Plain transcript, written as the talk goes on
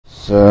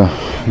It's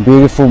a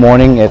beautiful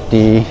morning at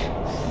the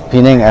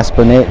Penang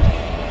Esplanade.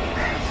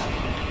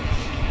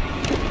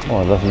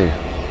 Oh, lovely.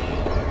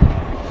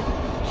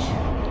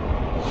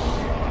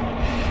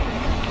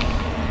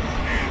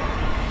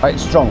 Quite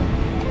strong.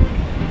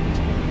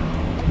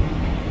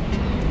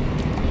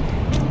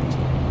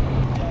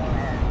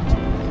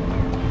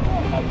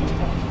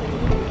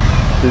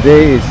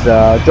 Today is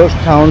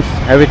Georgetown's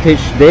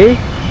Heritage Day,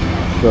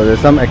 so there's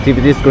some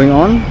activities going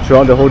on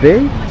throughout the whole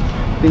day.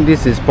 I think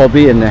this is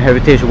probably a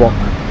heritage walk.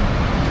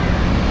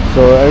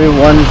 So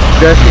everyone's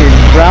dressed in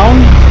brown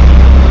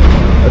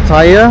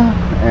attire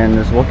and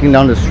is walking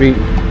down the street.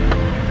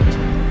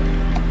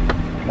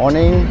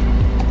 Morning.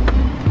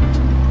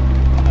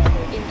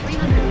 In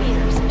 300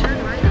 meters, turn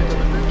right onto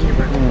the Bukit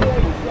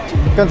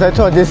Bendera. 刚才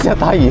突然间下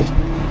大雨，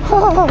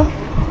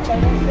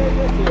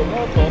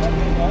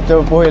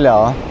就不会了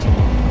啊，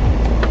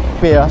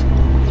别啊。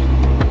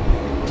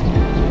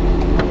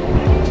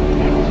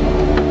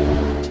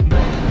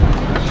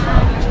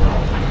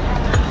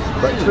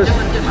Breakfast.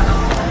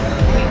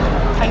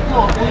 太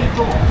过不易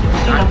做，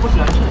这人不喜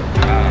欢吃。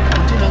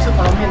这人是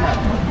方便面的，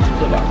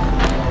是吧？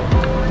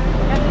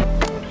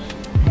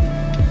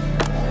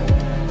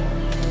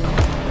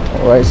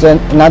 Alright, so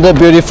another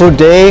beautiful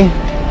day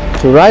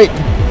to ride,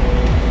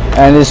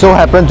 and it so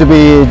happened to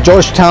be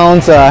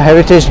Georgetown's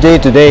Heritage Day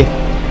today.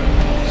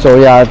 So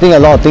yeah, I think a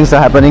lot of things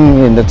are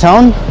happening in the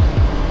town.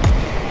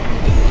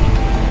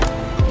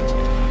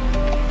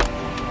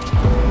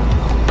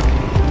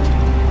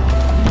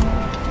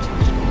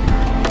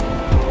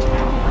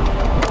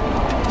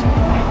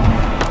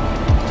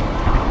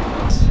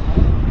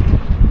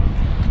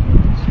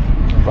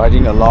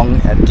 Riding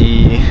along at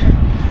the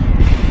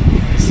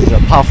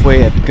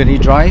pathway at Gurney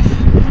Drive.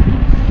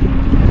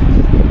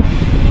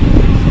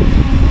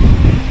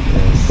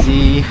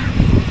 See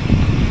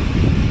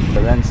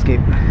the landscape.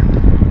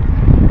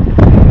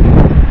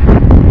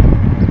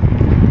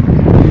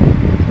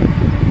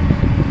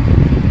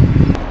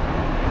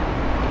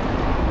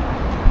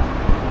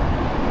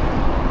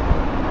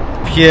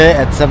 Here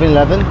at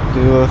 7-Eleven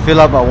to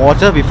fill up our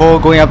water before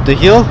going up the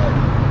hill.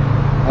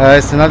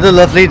 It's another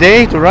lovely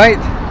day to ride.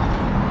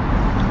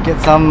 Get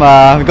some,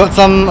 we got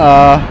some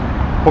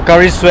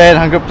Pocari Sweat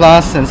 100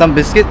 plus and some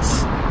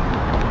biscuits,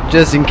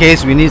 just in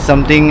case we need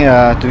something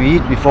to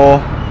eat before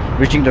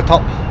reaching the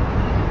top.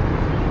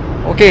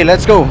 Okay,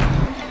 let's go.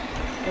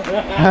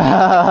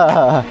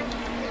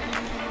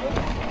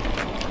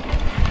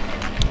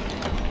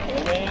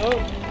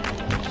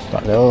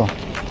 Start low.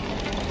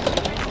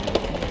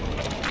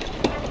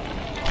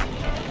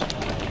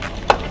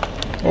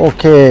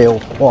 Okay,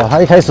 哇，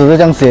他一开始就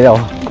这样写了。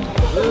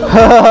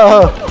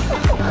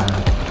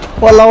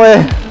哇老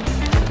诶！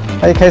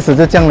他一开始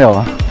就降了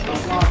啊！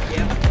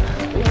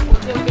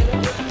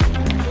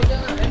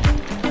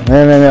没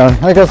有，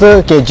那个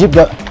是给 Jeep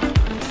的。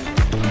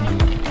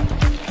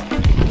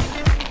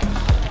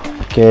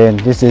Okay,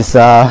 this is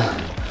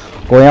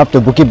going up to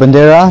Bukit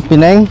Bendera,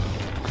 Penang.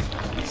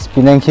 It's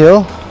Penang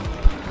Hill.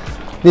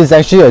 This is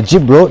actually a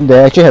Jeep road. They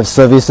actually have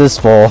services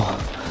for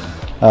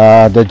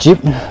the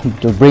Jeep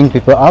to bring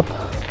people up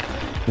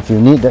if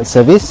you need that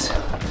service.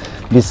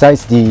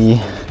 Besides the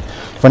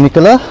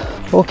funicular.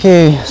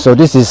 Okay, so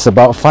this is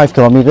about 5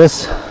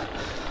 kilometers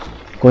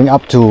going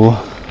up to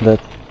the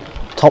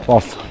top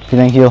of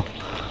Penang Hill.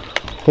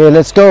 Okay,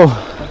 let's go.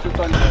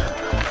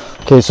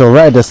 Okay, so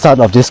right at the start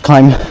of this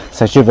climb,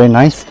 it's actually very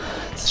nice.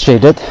 It's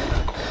shaded,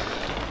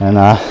 and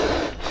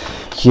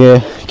here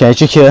you can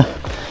actually hear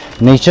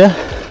nature,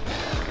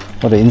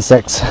 all the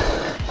insects,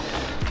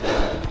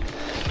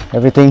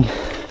 everything.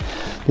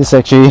 This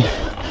actually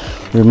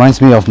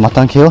reminds me of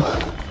Penang Hill,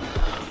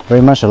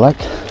 very much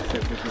alike.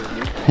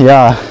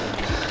 Yeah.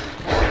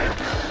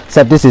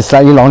 Except this is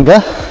slightly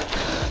longer.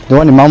 The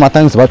one in Mount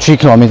Matang is about 3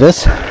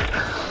 kilometers.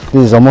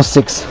 This is almost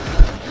 6.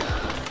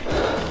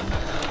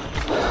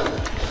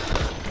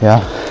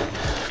 Yeah,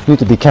 need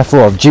to be careful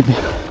of Jeep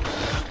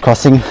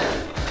crossing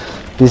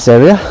this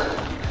area.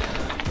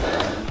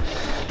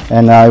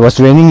 And it was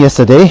raining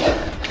yesterday,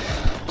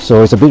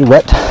 so it's a bit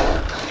wet.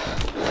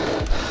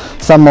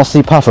 Some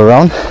mossy path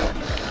around,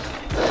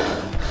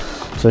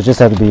 so just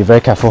have to be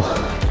very careful.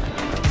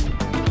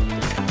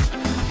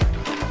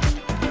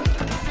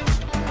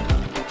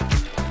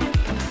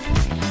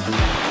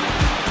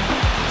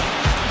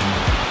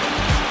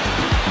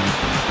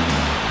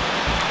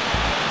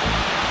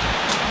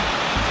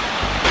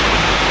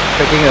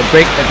 Taking a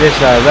break at this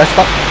rest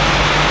stop.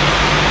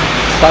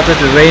 Started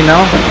to rain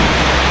now.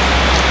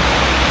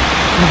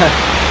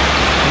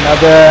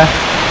 Another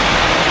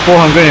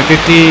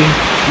 450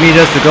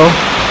 meters to go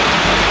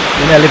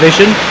in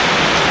elevation.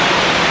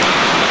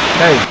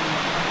 Okay.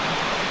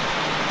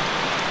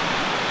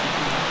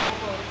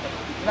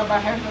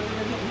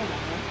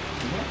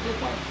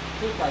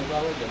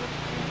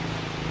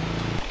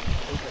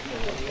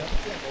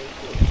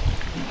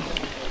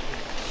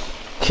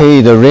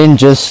 Okay, the rain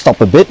just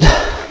stopped a bit.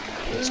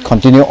 Let's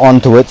continue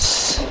on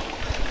towards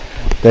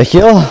the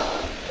hill.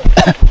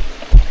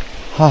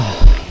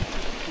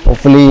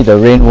 Hopefully the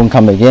rain won't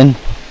come again.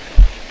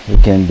 We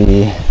can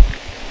be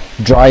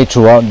dry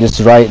throughout this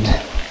ride.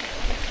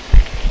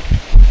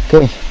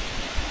 Okay.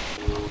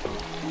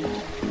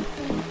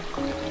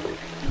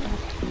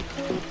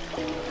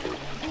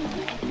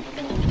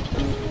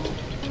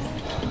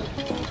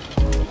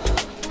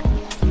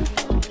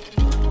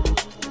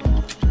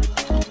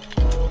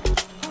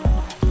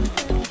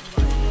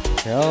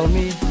 Tell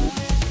me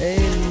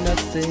ain't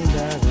nothing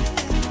that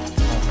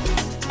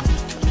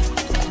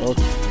oh,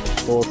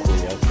 多腿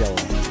要笑啊！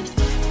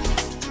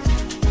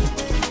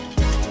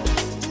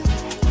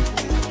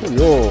哎呦，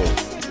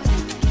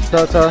车，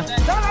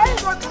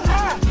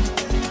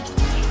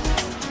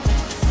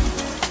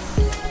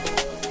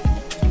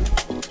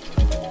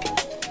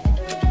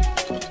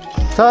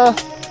车。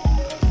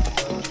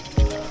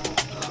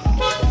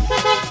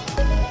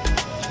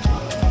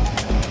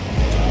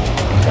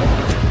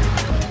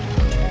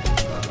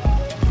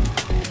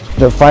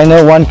The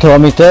final 1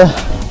 kilometer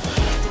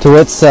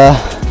towards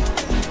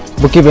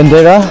Bukit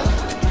Bendera.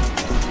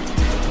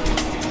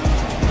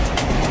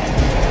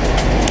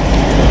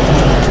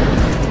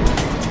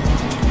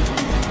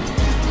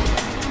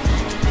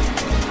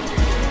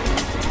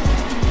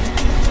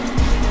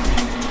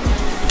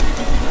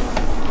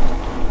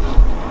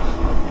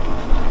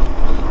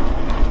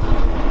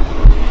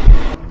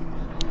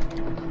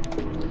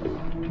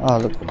 Ah,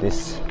 look at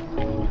this.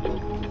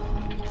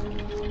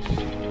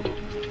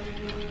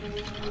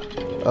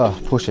 Oh,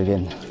 push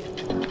again.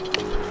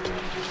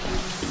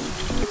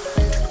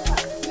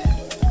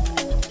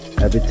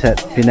 Habitat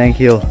Penang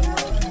Hill.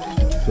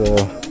 So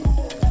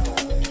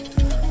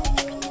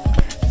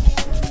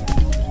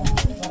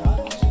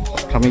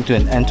coming to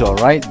an end to our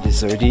ride. This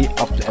is already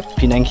up at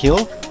Penang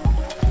Hill.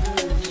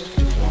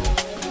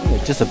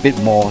 Just a bit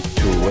more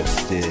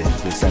towards the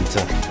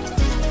center.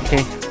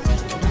 Okay.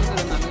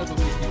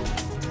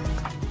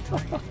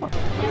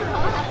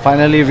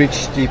 Finally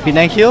reached the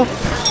Penang Hill.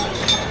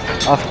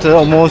 After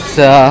almost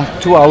 2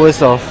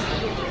 hours of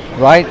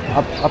ride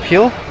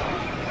uphill.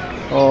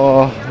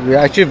 We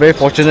are actually very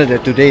fortunate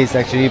that today is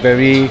actually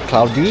very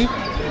cloudy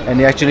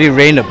and it actually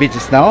rained a bit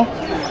just now.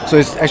 So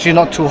it's actually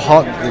not too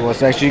hot. It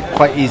was actually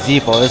quite easy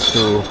for us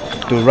to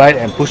ride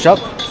and push up.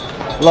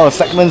 A lot of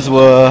segments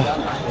were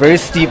very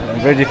steep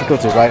and very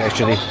difficult to ride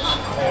actually.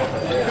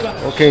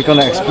 Okay,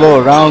 gonna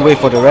explore around, wait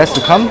for the rest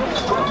to come.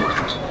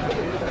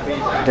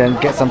 Then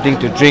get something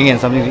to drink and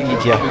something to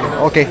eat here.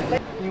 Okay.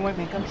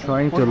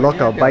 Trying to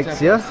lock our bikes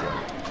here.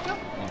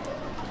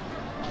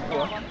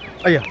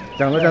 哎呀，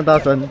讲得这样大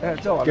声，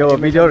给我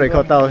video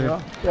record 到。哟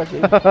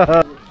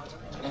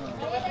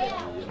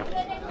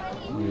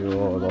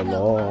咯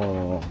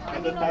咯，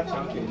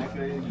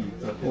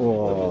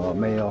哇，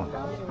没有。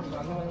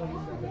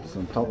It's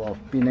on top of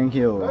Penang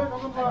Hill.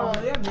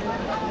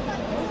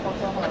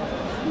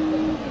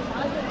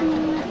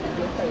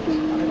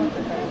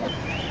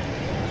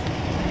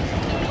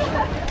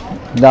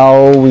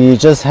 Now we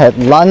just had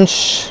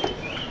lunch.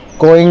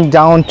 Going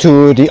down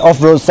to the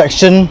off-road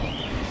section,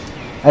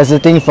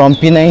 exiting from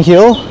Penang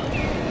Hill.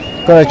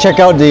 Gonna check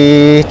out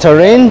the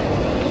terrain,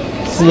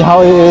 see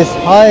how it is.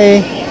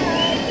 Hi,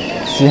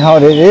 see how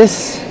it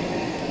is.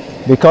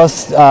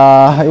 Because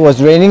it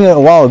was raining a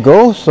while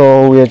ago,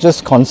 so we are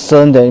just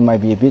concerned that it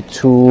might be a bit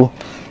too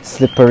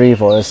slippery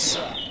for us.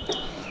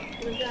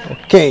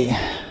 Okay.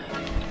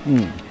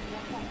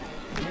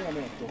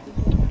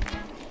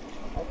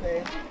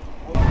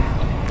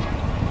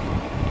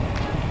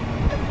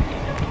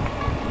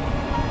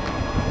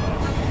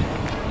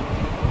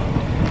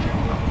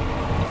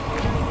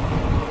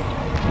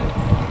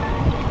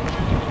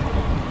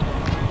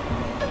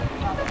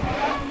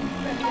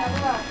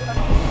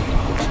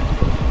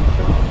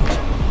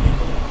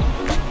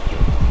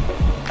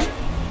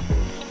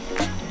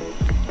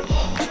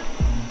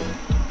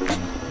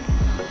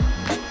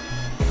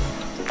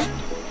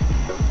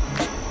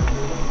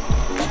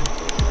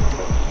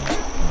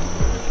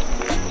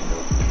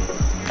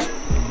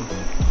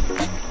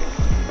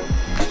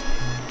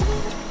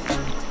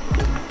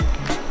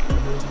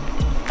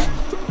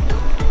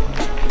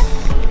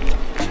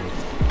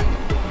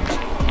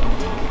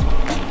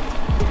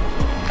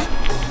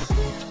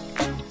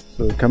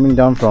 So we're coming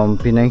down from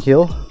Penang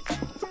Hill,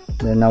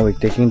 then now we're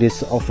taking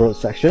this off-road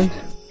section.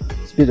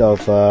 It's a bit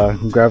of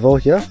gravel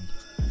here,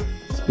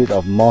 it's a bit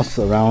of moss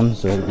around,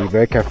 so be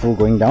very careful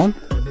going down.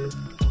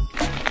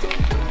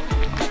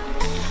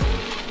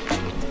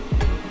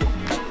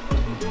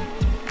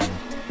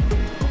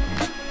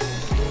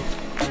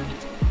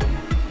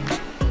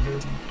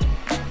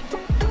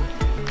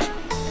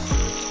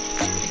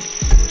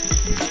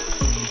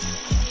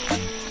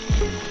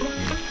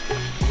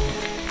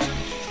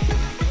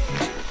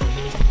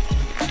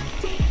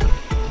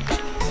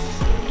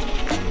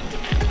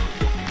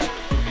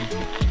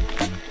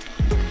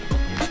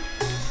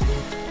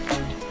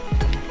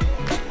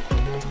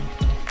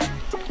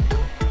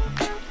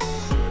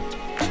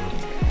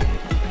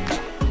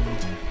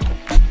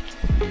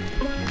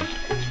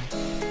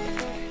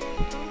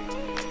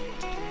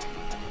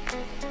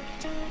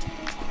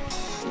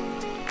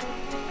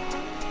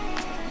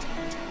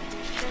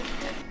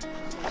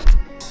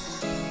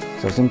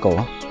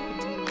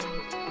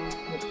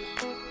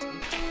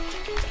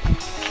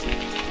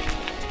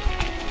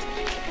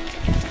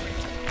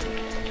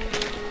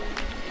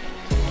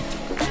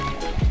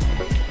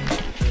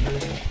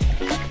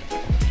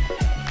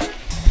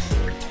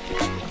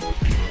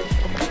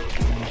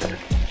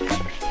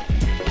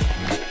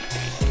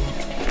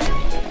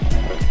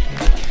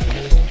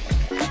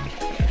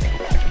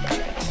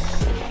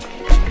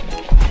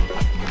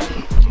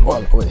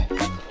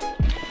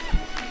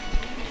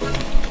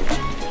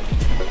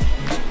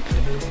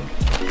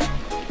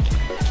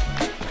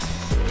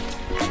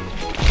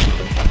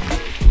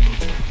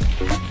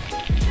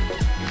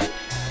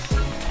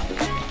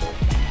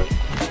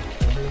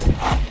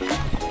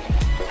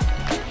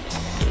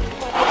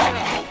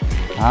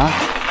 啊，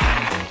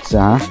是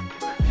啊。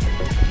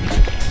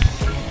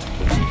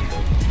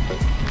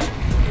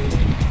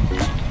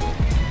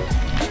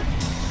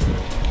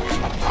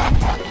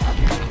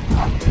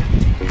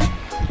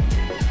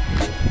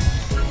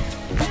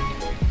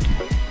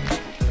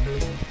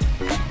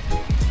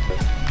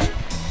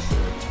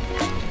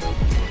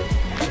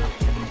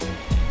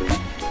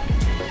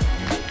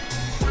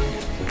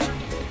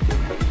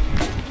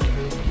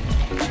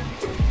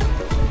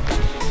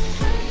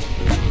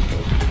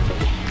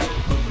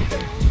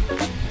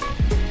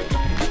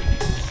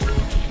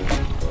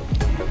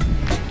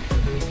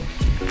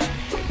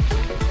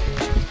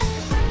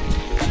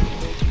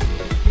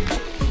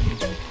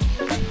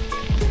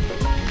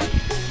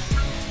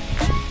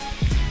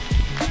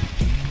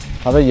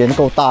它的圆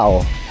够大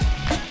哦。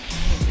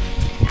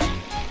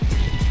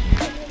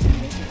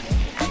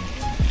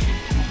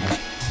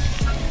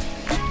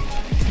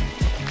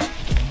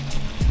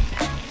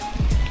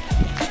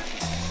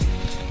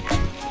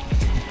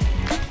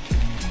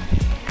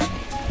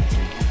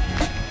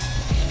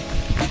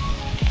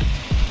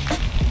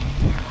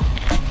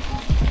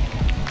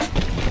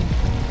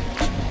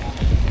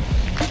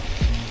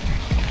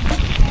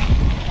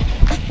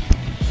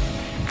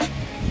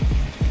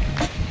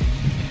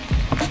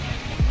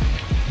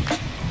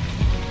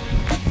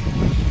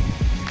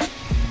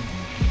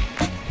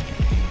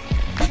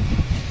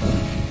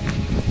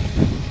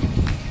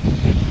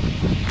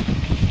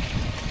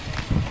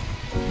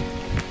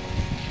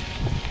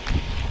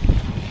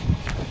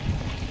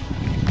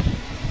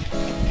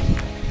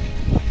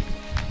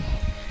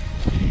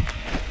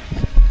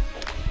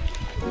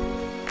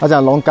他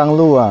讲龙岗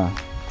路啊。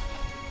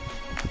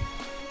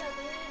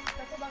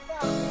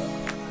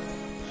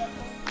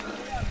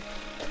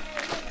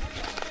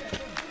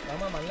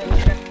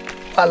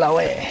啊老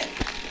喂。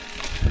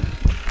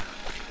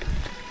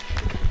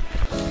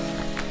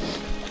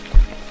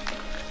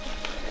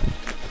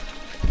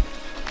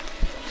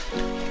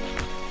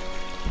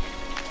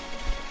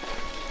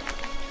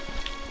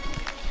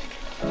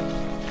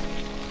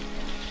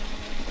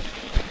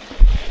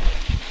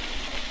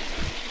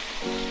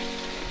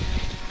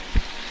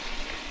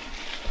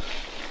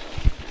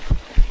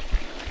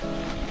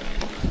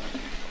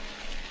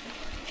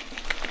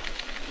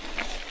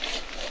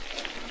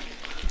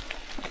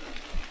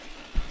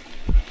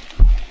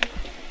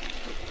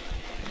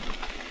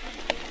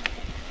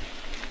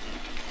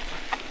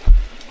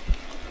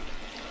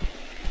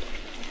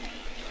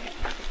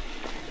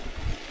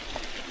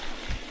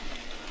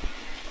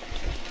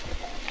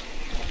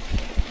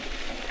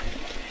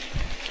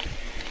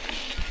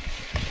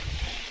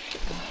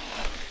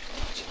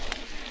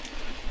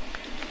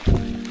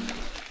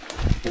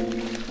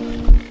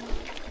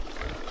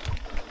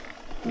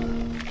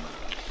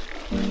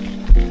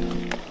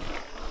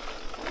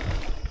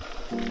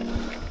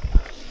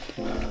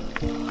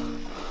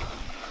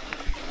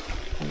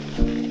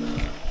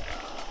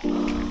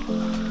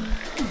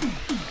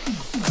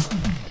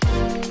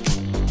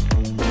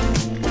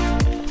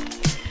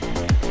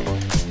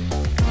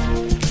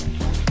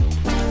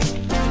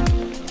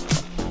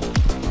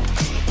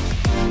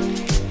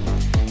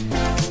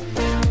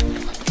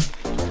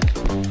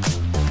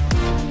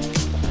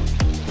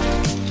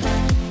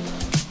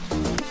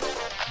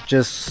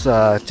Just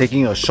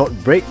taking a short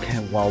break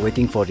while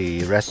waiting for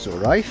the rest to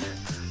arrive.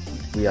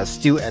 We are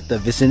still at the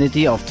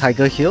vicinity of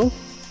Tiger Hill,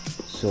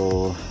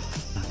 so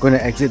I'm going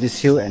to exit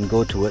this hill and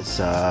go towards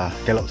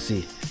Kek Lok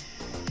Si.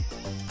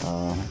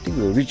 I think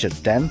we'll reach a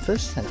dam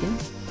first. I think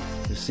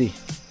we'll see.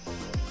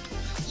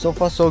 So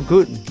far so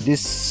good.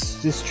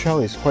 This trail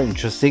is quite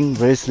interesting.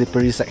 Very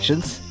slippery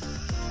sections.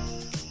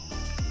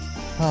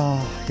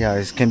 Yeah,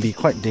 it can be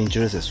quite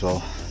dangerous as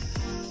well.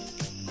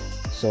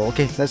 So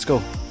okay, let's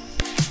go.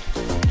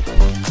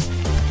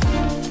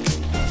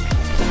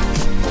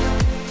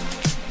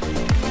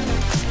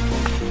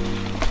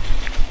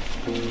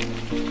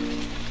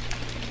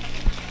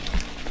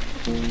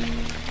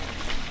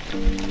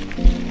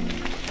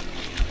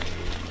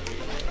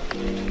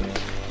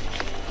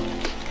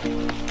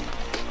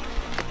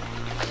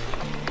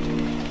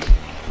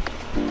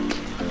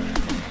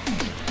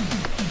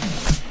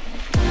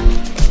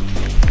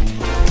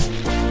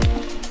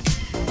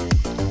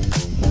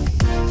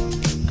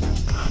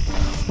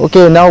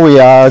 Okay, now we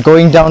are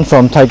going down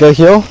from Tiger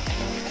Hill,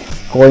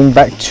 going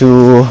back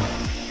to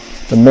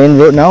the main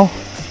road now.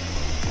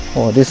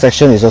 Oh, this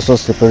section is also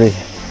slippery.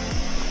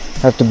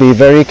 Have to be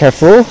very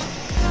careful.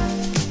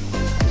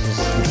 This is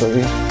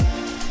slippery.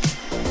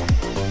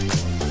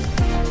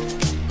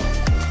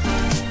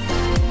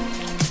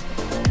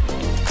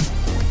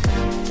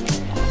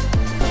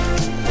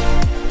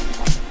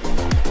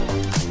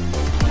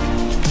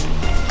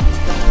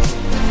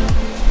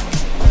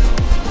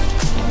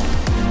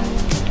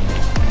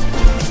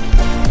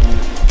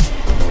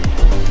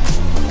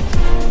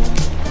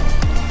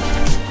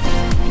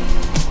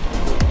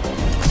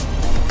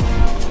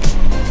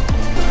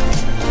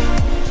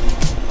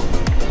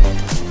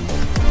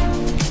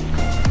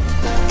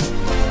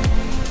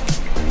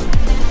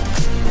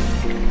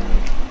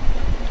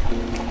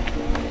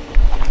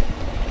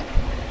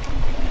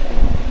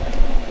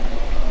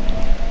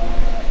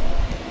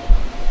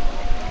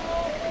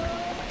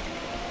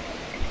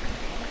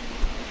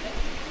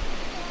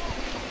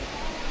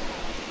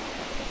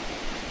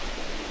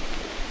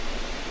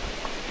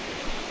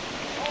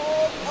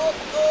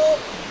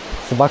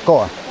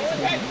 Sebakok ah.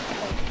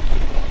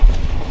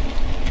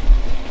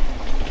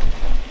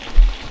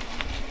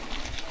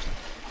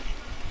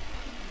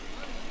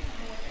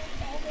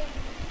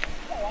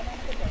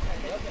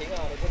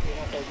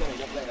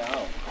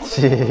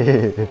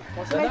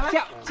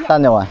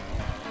蛋了啊，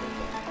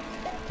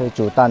可以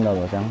煮蛋的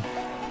了这样。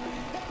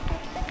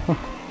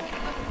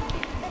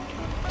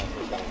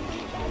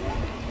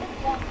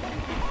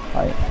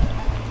哎，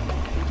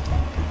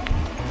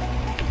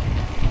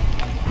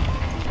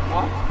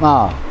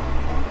啊。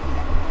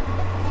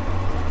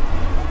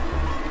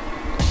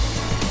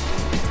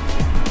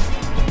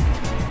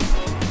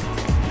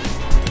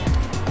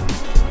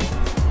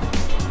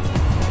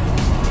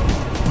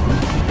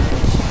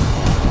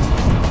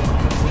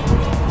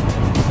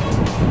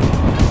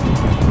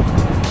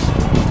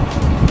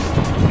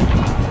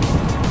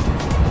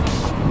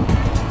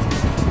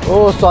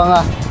哦，爽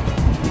啊！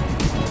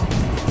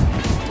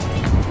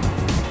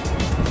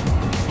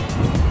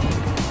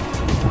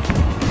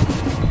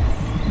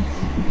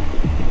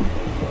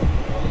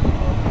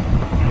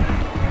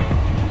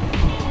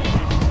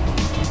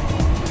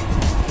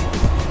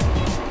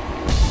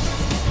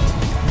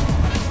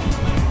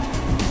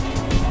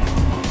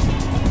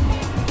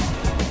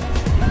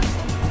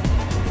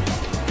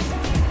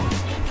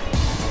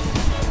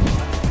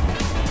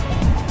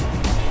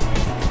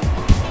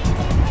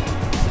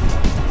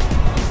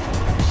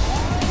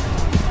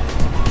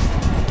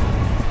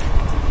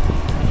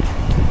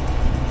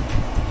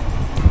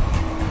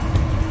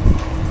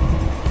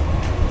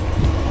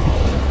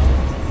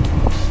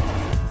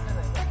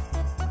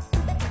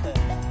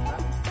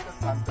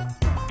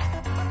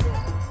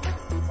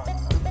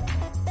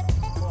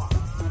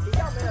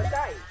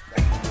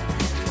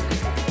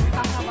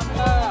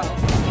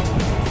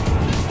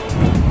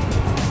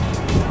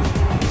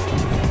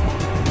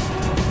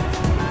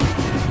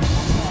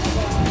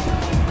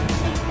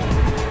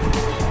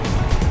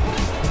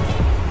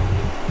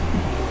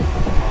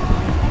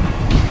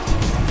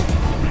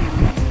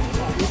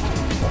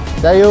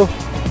加油！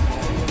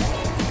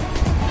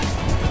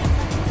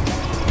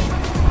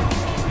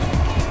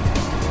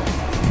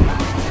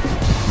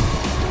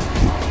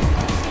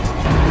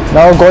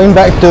 Now going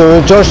back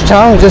to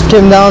Georgetown, we just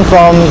came down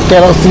from Kek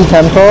Lok Si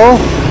Temple.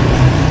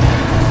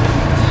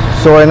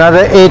 So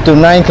another 8 to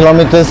 9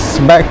 kilometers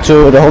back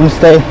to the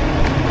homestay.